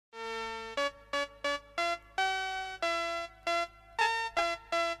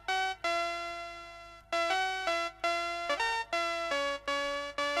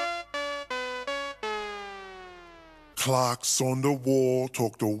Clocks on the wall,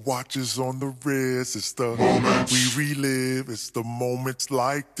 talk to watches on the wrist. It's the moments we relive. It's the moments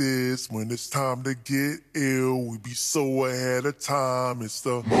like this when it's time to get ill. We be so ahead of time. It's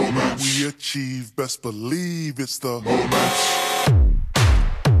the moments we achieve. Best believe it's the moments.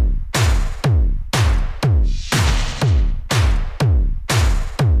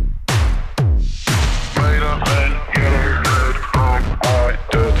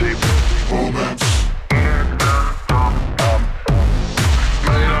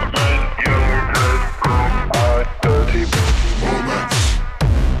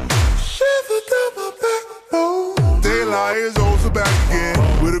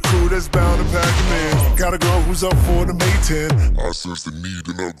 Got a girl who's up for the mating. I sense the need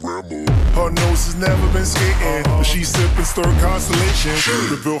in her grandma. Her nose has never been skating, but she's sippin' stir constellation.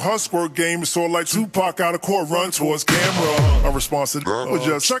 Reveal her squirt game is sort of like Tupac out of court, run towards camera. A response to that was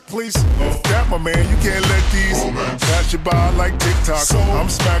just check, please. That my man, you can't let these pass you by like TikTok. So I'm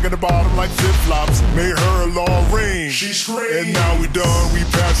smacking the bottom like flip flops. Made her a long range. She screamed. And now we done, we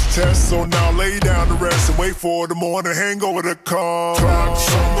passed the test. So now lay down to rest and wait for the morning hangover to come.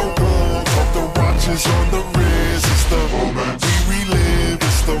 Clocks on the wall, talk the watches on the wrist. It's the moments we relive.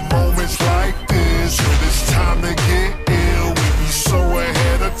 It's the moments like this when it's time to get ill. We be so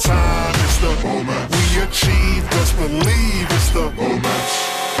ahead of time. It's the moment we achieve. Just believe it's the moments.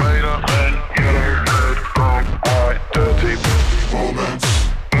 Made up and yellow, red, wrong, white, dirty moments.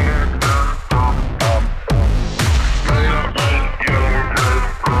 Made up and yellow, red,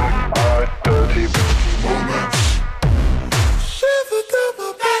 wrong, white, dirty moments. Shiver down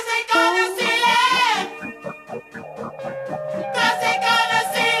my back.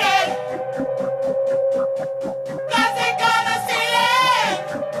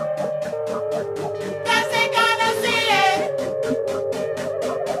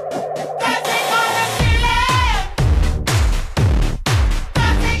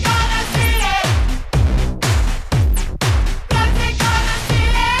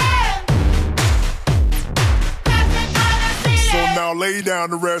 Lay down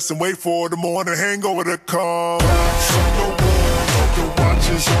to rest and wait for the morning hangover to come. Clocks on the wall, talk the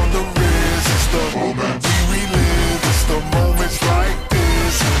watches on the wrist. It's the moment we relive. It's the moments like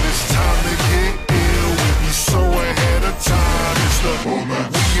this when it's time to get ill. We be so ahead of time. It's the moment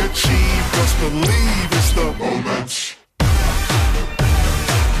we achieve. Just believe it's the moments.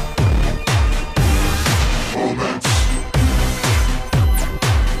 Moments.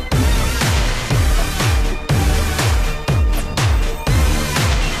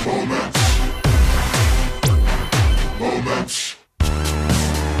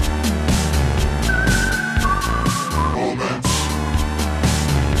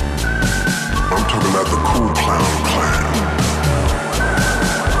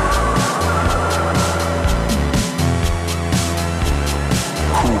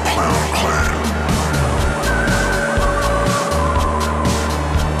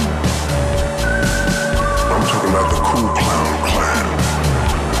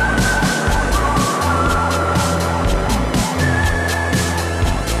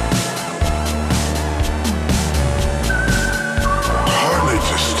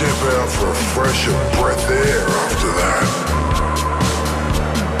 For a fresher breath of air after that.